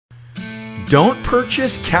Don't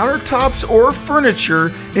purchase countertops or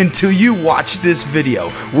furniture until you watch this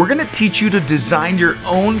video. We're gonna teach you to design your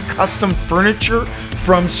own custom furniture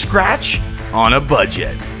from scratch on a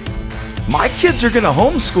budget. My kids are gonna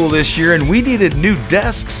homeschool this year and we needed new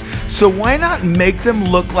desks, so why not make them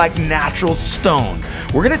look like natural stone?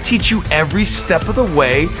 We're gonna teach you every step of the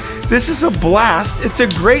way. This is a blast, it's a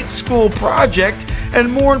great school project,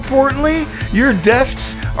 and more importantly, your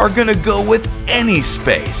desks are gonna go with any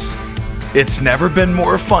space. It's never been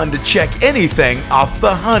more fun to check anything off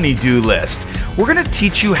the honey-do list. We're gonna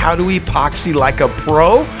teach you how to epoxy like a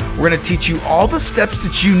pro. We're gonna teach you all the steps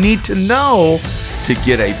that you need to know to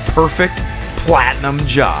get a perfect platinum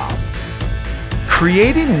job.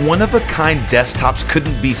 Creating one-of-a-kind desktops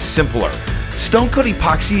couldn't be simpler. Stone Coat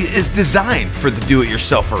Epoxy is designed for the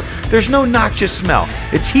do-it-yourselfer. There's no noxious smell.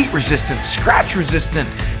 It's heat-resistant, scratch-resistant.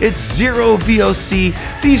 It's zero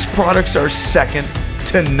VOC. These products are second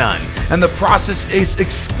to none. And the process is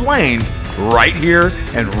explained right here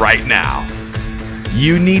and right now.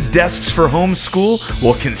 You need desks for homeschool?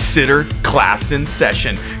 Well, consider class in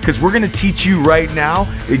session, because we're going to teach you right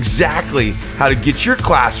now exactly how to get your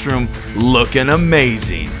classroom looking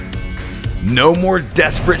amazing. No more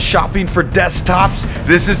desperate shopping for desktops.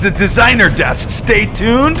 This is the designer desk. Stay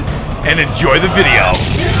tuned and enjoy the video.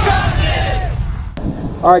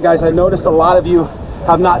 All right, guys, I noticed a lot of you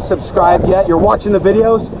have not subscribed yet. You're watching the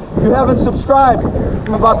videos. If you haven't subscribed,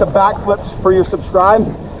 I'm about to backflips for your subscribe.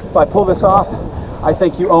 If I pull this off, I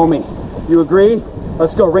think you owe me. You agree?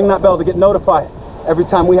 Let's go. Ring that bell to get notified every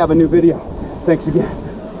time we have a new video. Thanks again.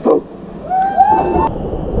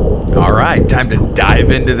 All right, time to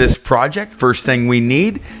dive into this project. First thing we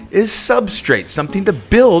need is substrate, something to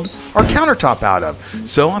build our countertop out of.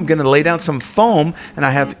 So I'm gonna lay down some foam, and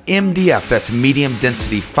I have MDF, that's medium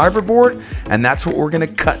density fiberboard, and that's what we're gonna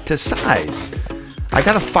cut to size. I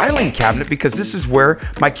got a filing cabinet because this is where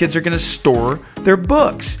my kids are gonna store their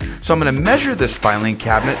books. So I'm gonna measure this filing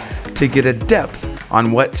cabinet to get a depth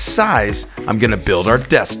on what size I'm gonna build our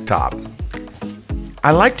desktop. I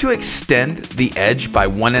like to extend the edge by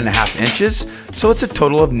 1.5 inches, so it's a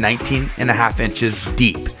total of 19.5 inches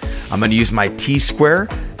deep. I'm going to use my T-square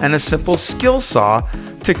and a simple skill saw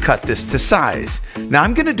to cut this to size. Now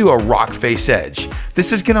I'm going to do a rock face edge.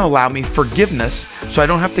 This is going to allow me forgiveness, so I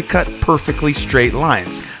don't have to cut perfectly straight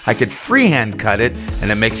lines. I could freehand cut it and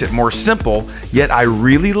it makes it more simple, yet I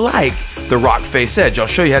really like the rock face edge. I'll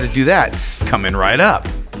show you how to do that coming right up.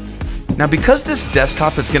 Now, because this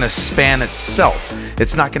desktop is going to span itself,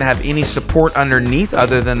 it's not going to have any support underneath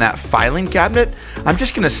other than that filing cabinet, I'm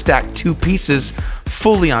just going to stack two pieces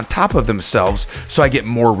fully on top of themselves so I get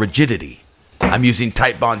more rigidity. I'm using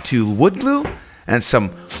Titebond 2 wood glue and some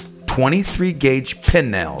 23 gauge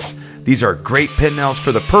pin nails. These are great pin nails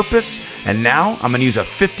for the purpose, and now I'm going to use a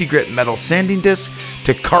 50 grit metal sanding disc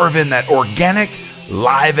to carve in that organic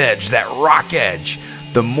live edge, that rock edge.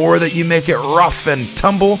 The more that you make it rough and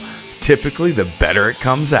tumble, typically the better it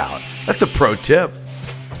comes out. That's a pro tip.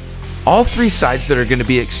 All three sides that are going to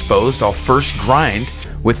be exposed, I'll first grind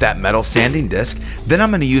with that metal sanding disc. Then I'm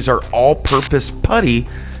going to use our all-purpose putty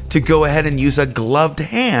to go ahead and use a gloved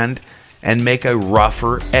hand and make a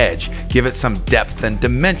rougher edge. Give it some depth and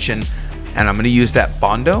dimension. And I'm going to use that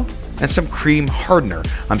Bondo and some cream hardener.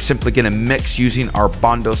 I'm simply going to mix using our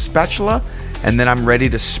Bondo spatula, and then I'm ready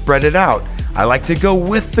to spread it out. I like to go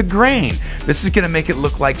with the grain. This is going to make it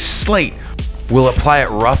look like slate. We'll apply it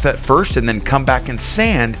rough at first and then come back and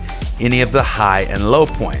sand any of the high and low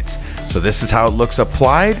points. So this is how it looks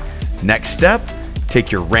applied. Next step,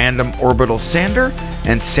 take your random orbital sander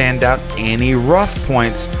and sand out any rough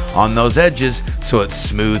points on those edges so it's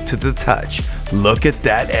smooth to the touch. Look at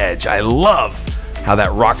that edge. I love how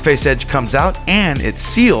that rock face edge comes out, and it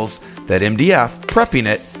seals that MDF, prepping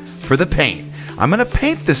it for the paint. I'm going to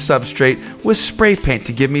paint this substrate with spray paint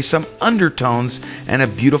to give me some undertones and a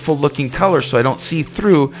beautiful looking color so I don't see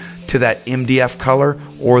through to that MDF color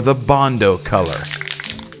or the Bondo color.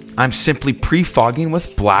 I'm simply pre-fogging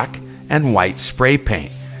with black and white spray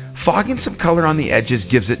paint. Fogging some color on the edges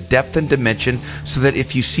gives it depth and dimension so that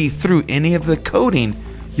if you see through any of the coating,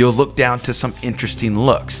 you'll look down to some interesting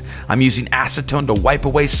looks. I'm using acetone to wipe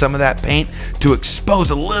away some of that paint to expose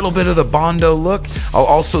a little bit of the Bondo look. I'll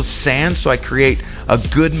also sand so I create a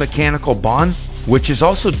good mechanical bond, which is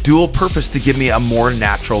also dual purpose to give me a more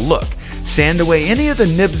natural look. Sand away any of the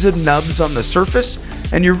nibs and nubs on the surface,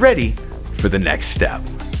 and you're ready for the next step.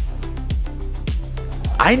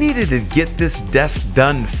 I needed to get this desk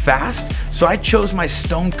done fast, so I chose my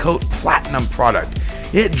Stone Coat Platinum product.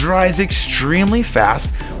 It dries extremely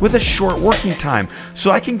fast with a short working time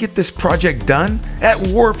so I can get this project done at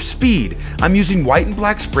warp speed. I'm using white and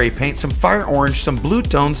black spray paint, some fire orange, some blue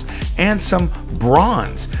tones, and some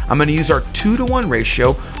bronze. I'm going to use our 2-to-1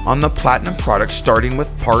 ratio on the platinum product, starting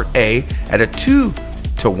with part A at a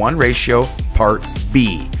 2-to-1 ratio part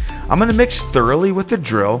B. I'm going to mix thoroughly with the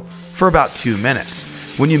drill for about 2 minutes.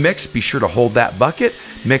 When you mix, be sure to hold that bucket,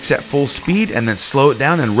 mix at full speed, and then slow it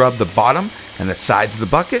down and rub the bottom and the sides of the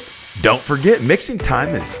bucket. Don't forget, mixing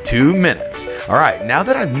time is 2 minutes. All right, now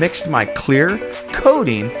that I've mixed my clear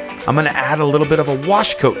coating, I'm going to add a little bit of a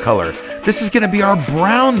wash coat color. This is going to be our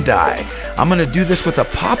brown dye. I'm going to do this with a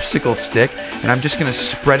popsicle stick, and I'm just going to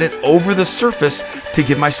spread it over the surface to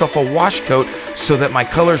give myself a wash coat so that my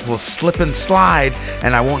colors will slip and slide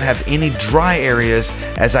and I won't have any dry areas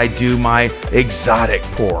as I do my exotic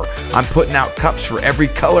pour. I'm putting out cups for every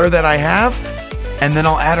color that I have, and then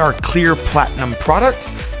I'll add our clear platinum product,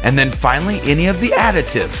 and then finally any of the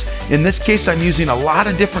additives. In this case, I'm using a lot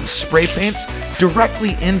of different spray paints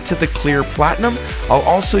directly into the clear platinum. I'll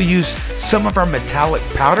also use some of our metallic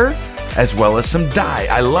powder as well as some dye.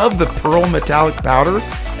 I love the pearl metallic powder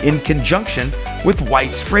in conjunction with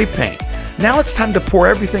white spray paint. Now it's time to pour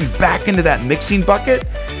everything back into that mixing bucket,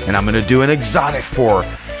 and I'm gonna do an exotic pour.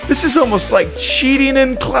 This is almost like cheating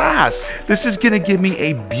in class. This is gonna give me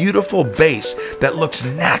a beautiful base that looks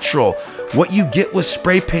natural. What you get with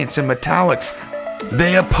spray paints and metallics,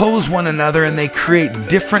 they oppose one another and they create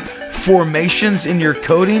different formations in your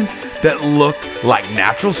coating that look like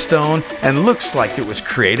natural stone and looks like it was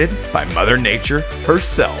created by Mother Nature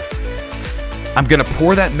herself. I'm gonna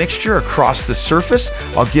pour that mixture across the surface.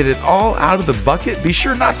 I'll get it all out of the bucket. Be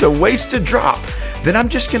sure not to waste a drop. Then I'm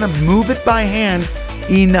just gonna move it by hand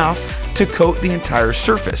enough to coat the entire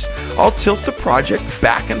surface. I'll tilt the project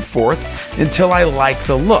back and forth until I like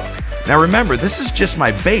the look. Now remember, this is just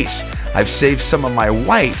my base. I've saved some of my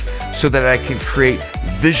white so that I can create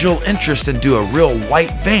visual interest and do a real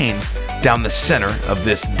white vein down the center of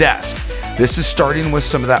this desk. This is starting with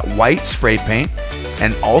some of that white spray paint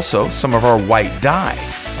and also some of our white dye.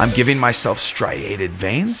 I'm giving myself striated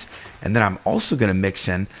veins, and then I'm also going to mix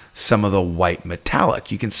in some of the white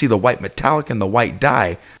metallic. You can see the white metallic and the white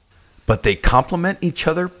dye, but they complement each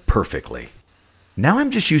other perfectly. Now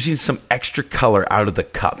I'm just using some extra color out of the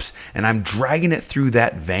cups, and I'm dragging it through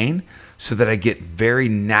that vein so that I get very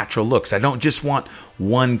natural looks. I don't just want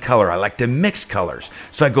one color. I like to mix colors.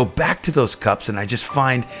 So I go back to those cups and I just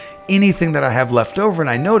find anything that I have left over, and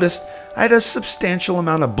I noticed I had a substantial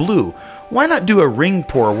amount of blue. Why not do a ring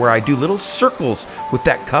pour where I do little circles with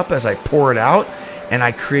that cup as I pour it out, and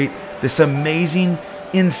I create this amazing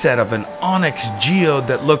inset of an onyx geode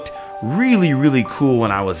that looked really, really cool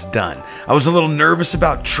when I was done. I was a little nervous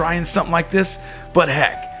about trying something like this, but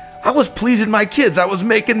heck, I was pleasing my kids. I was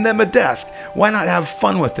making them a desk. Why not have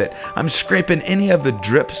fun with it? I'm scraping any of the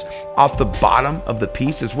drips off the bottom of the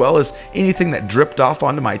piece as well as anything that dripped off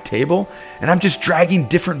onto my table, and I'm just dragging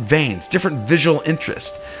different veins, different visual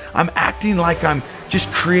interest. I'm acting like I'm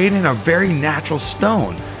just creating a very natural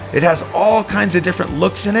stone. It has all kinds of different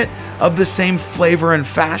looks in it of the same flavor and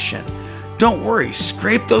fashion. Don't worry,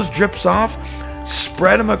 scrape those drips off,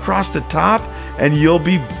 spread them across the top, and you'll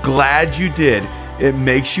be glad you did. It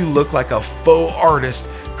makes you look like a faux artist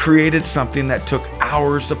created something that took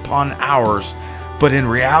hours upon hours. But in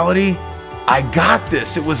reality, I got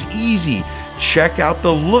this. It was easy. Check out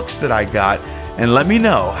the looks that I got and let me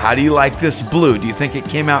know, how do you like this blue? Do you think it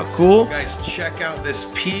came out cool? Guys, check out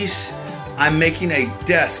this piece. I'm making a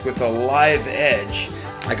desk with a live edge.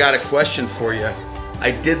 I got a question for you. I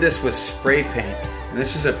did this with spray paint, and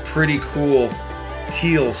this is a pretty cool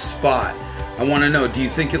teal spot. I want to know, do you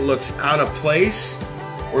think it looks out of place,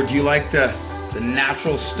 or do you like the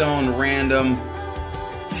natural stone random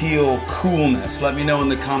teal coolness? Let me know in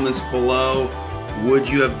the comments below. Would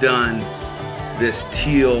you have done this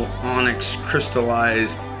teal onyx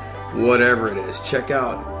crystallized whatever it is? Check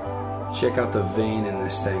out the vein in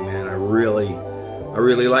this thing, man. I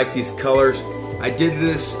really like these colors. I did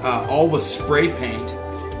this all with spray paint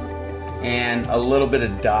and a little bit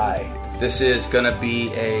of dye. This is gonna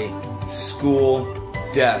be a school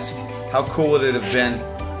desk. How cool would it have been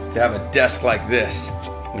to have a desk like this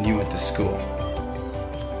when you went to school?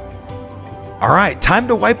 All right, time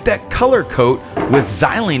to wipe that color coat with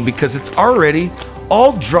xylene because it's already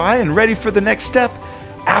all dry and ready for the next step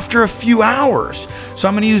after a few hours. So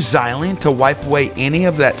I'm gonna use xylene to wipe away any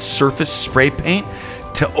of that surface spray paint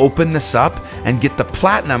to open this up and get the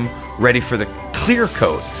platinum ready for the clear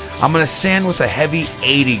coat. I'm gonna sand with a heavy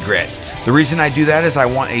 80 grit. The reason I do that is I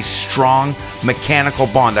want a strong mechanical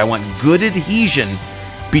bond. I want good adhesion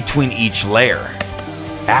between each layer.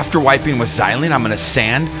 After wiping with xylene, I'm going to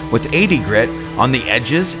sand with 80 grit on the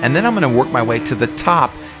edges, and then I'm going to work my way to the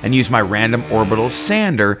top and use my random orbital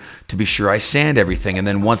sander to be sure I sand everything. And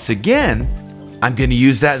then once again, I'm going to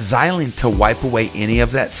use that xylene to wipe away any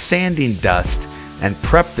of that sanding dust and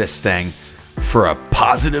prep this thing for a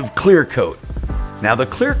positive clear coat. Now the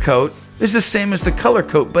clear coat is the same as the color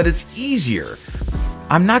coat, but it's easier.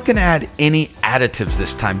 I'm not going to add any additives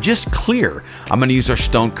this time, just clear. I'm going to use our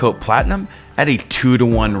Stone Coat Platinum at a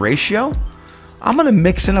 2-to-1 ratio. I'm going to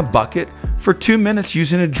mix in a bucket for 2 minutes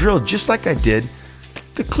using a drill, just like I did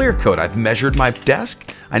the clear coat. I've measured my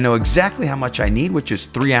desk. I know exactly how much I need, which is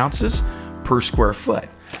 3 ounces per square foot.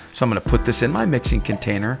 So I'm going to put this in my mixing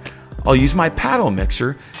container. I'll use my paddle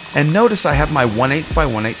mixer, and notice I have my 1/8 by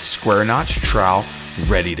 1/8 square notch trowel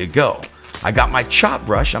ready to go. I got my chop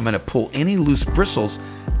brush. I'm going to pull any loose bristles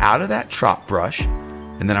out of that chop brush,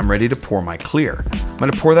 and then I'm ready to pour my clear. I'm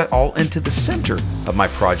going to pour that all into the center of my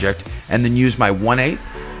project, and then use my 1/8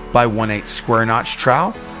 by 1/8 square notch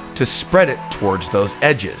trowel to spread it towards those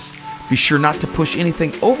edges. Be sure not to push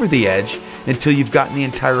anything over the edge until you've gotten the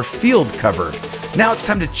entire field covered. Now it's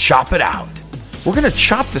time to chop it out. We're going to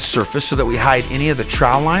chop the surface so that we hide any of the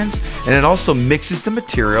trowel lines, and it also mixes the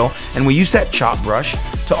material, and we use that chop brush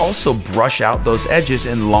to also brush out those edges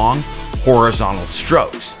in long horizontal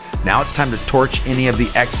strokes. Now it's time to torch any of the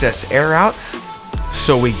excess air out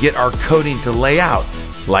so we get our coating to lay out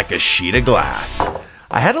like a sheet of glass.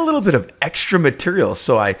 I had a little bit of extra material,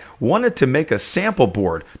 so I wanted to make a sample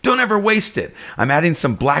board. Don't ever waste it. I'm adding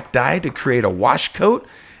some black dye to create a wash coat,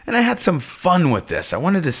 and I had some fun with this. I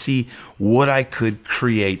wanted to see what I could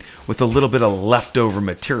create with a little bit of leftover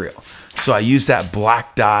material. So I used that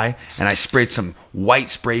black dye, and I sprayed some white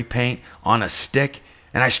spray paint on a stick,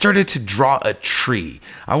 and I started to draw a tree.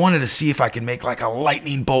 I wanted to see if I could make like a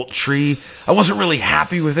lightning bolt tree. I wasn't really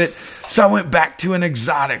happy with it, so I went back to an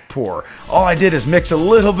exotic pour. All I did is mix a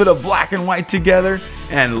little bit of black and white together,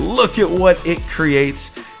 and look at what it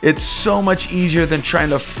creates. It's so much easier than trying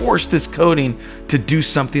to force this coating to do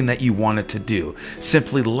something that you want it to do.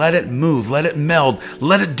 Simply let it move, let it meld,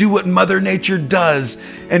 let it do what Mother Nature does,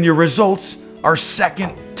 and your results are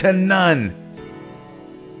second to none.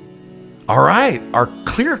 All right, our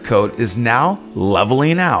clear coat is now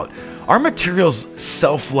leveling out. Our material's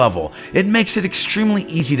self-level. It makes it extremely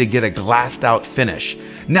easy to get a glassed out finish.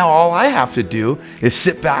 Now all I have to do is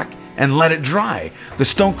sit back and let it dry. The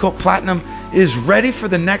Stone Coat Platinum is ready for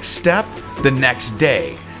the next step the next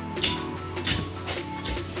day.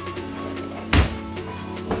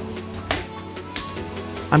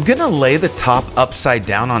 I'm gonna lay the top upside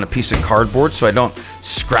down on a piece of cardboard so I don't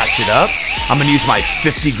scratch it up. I'm gonna use my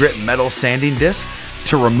 50 grit metal sanding disc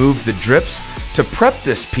to remove the drips to prep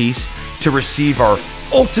this piece to receive our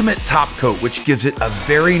ultimate top coat, which gives it a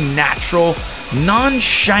very natural,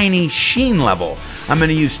 non-shiny sheen level. I'm going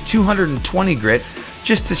to use 220 grit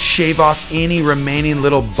just to shave off any remaining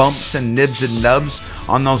little bumps and nibs and nubs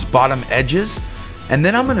on those bottom edges. And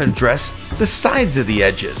then I'm going to address the sides of the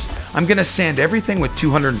edges. I'm going to sand everything with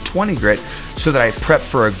 220 grit so that I prep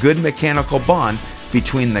for a good mechanical bond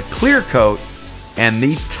between the clear coat and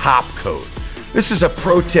the top coat. This is a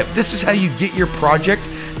pro tip. This is how you get your project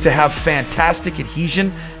to have fantastic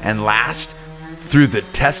adhesion and last through the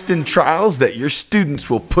tests and trials that your students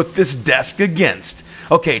will put this desk against.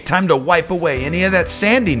 Okay, time to wipe away any of that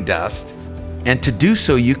sanding dust. And to do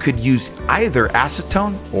so, you could use either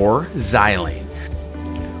acetone or xylene.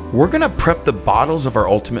 We're gonna prep the bottles of our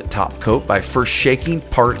ultimate top coat by first shaking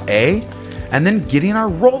part A and then getting our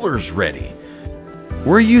rollers ready.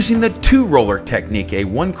 We're using the 2-roller technique. A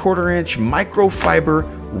 1/4 inch microfiber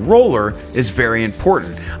roller is very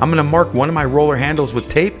important. I'm gonna mark one of my roller handles with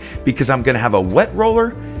tape because I'm gonna have a wet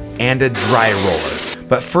roller and a dry roller.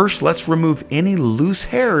 But first, let's remove any loose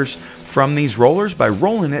hairs from these rollers by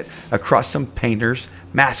rolling it across some painter's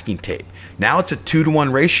masking tape. Now it's a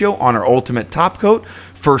 2-to-1 ratio on our ultimate top coat.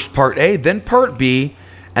 First part A, then part B,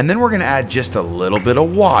 and then we're gonna add just a little bit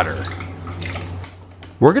of water.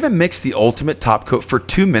 We're gonna mix the ultimate top coat for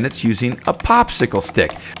 2 minutes using a popsicle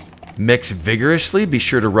stick. Mix vigorously, be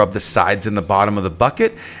sure to rub the sides and the bottom of the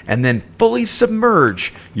bucket, and then fully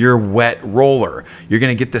submerge your wet roller. You're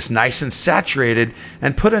gonna get this nice and saturated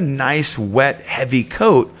and put a nice wet heavy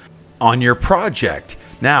coat on your project.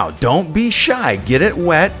 Now, don't be shy, get it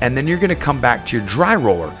wet, and then you're gonna come back to your dry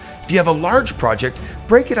roller. If you have a large project,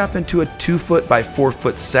 break it up into a 2 foot by 4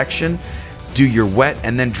 foot section. Do your wet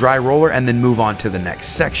and then dry roller and then move on to the next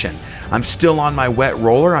section. I'm still on my wet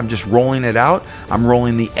roller. I'm just rolling it out. I'm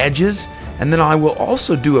rolling the edges, and then I will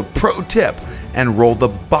also do a pro tip and roll the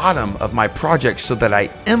bottom of my project so that I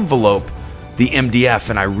envelope the MDF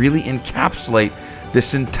and I really encapsulate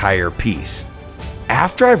this entire piece.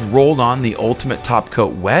 After I've rolled on the ultimate top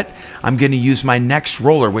coat wet, I'm going to use my next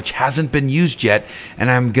roller, which hasn't been used yet, and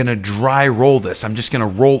I'm going to dry roll this. I'm just going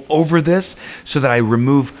to roll over this so that I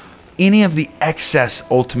remove any of the excess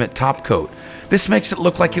ultimate top coat. This makes it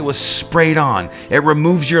look like it was sprayed on. It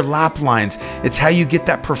removes your lap lines. It's how you get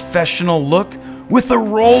that professional look with a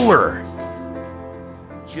roller.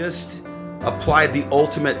 Just applied the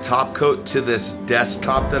ultimate top coat to this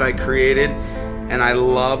desktop that I created, and I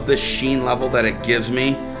love the sheen level that it gives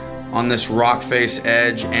me on this rock face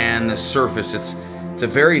edge and the surface. It's a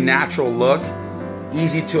very natural look,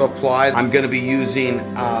 easy to apply. I'm going to be using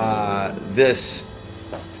this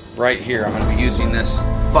right here. I'm going to be using this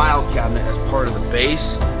file cabinet as part of the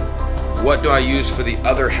base. What do I use for the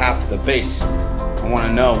other half of the base? I want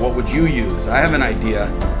to know, what would you use? I have an idea,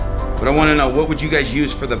 but I want to know, what would you guys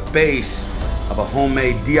use for the base of a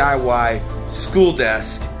homemade DIY school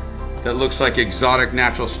desk that looks like exotic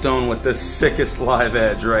natural stone with the sickest live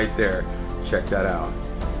edge right there? Check that out.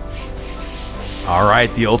 All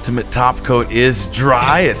right, the ultimate top coat is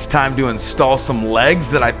dry. It's time to install some legs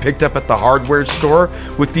that I picked up at the hardware store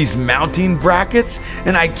with these mounting brackets,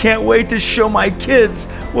 and I can't wait to show my kids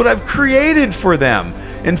what I've created for them.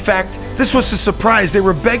 In fact, this was a surprise. They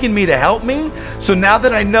were begging me to help me, so now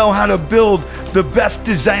that I know how to build the best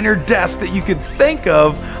designer desk that you could think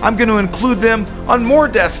of, I'm going to include them on more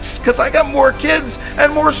desks because I got more kids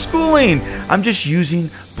and more schooling. I'm just using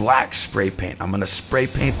black spray paint. I'm going to spray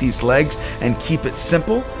paint these legs and keep it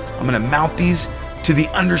simple. I'm going to mount these to the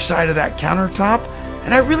underside of that countertop,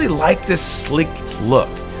 and I really like this sleek look.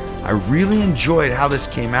 I really enjoyed how this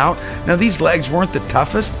came out. Now, these legs weren't the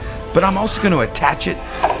toughest, but I'm also going to attach it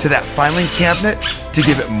to that filing cabinet to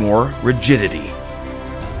give it more rigidity.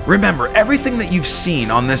 Remember, everything that you've seen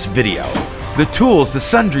on this video, the tools, the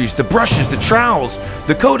sundries, the brushes, the trowels,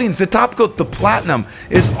 the coatings, the top coat, the platinum,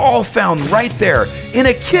 is all found right there in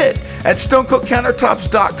a kit at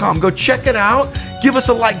stonecoatcountertops.com. Go check it out. Give us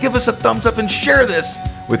a like, give us a thumbs up, and share this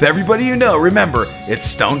with everybody you know. Remember, it's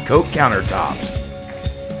Stone Coat Countertops.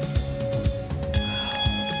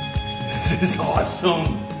 This is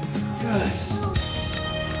awesome. Yes.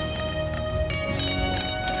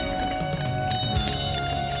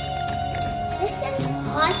 This is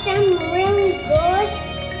awesome, really good,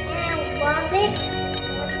 and I love it.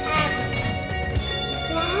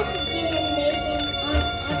 Dad did amazing on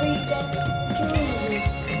every jewelry.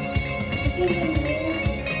 He did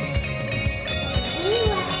amazing. He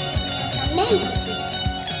was amazing.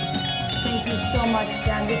 Thank you so much,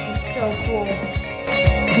 Dad. This is so cool.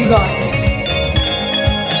 You got this.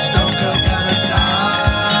 Stone Coat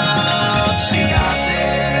Countertops, you got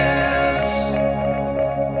this.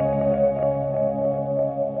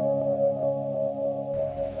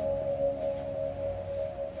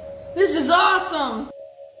 This is awesome!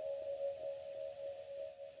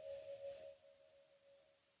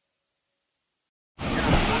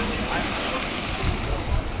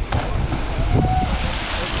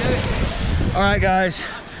 All right, guys,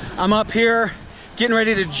 I'm up here getting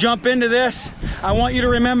ready to jump into this. I want you to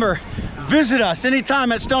remember, visit us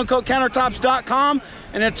anytime at stonecoatcountertops.com.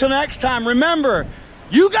 And until next time, remember,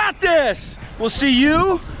 you got this. We'll see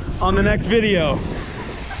you on the next video.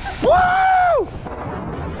 Woo!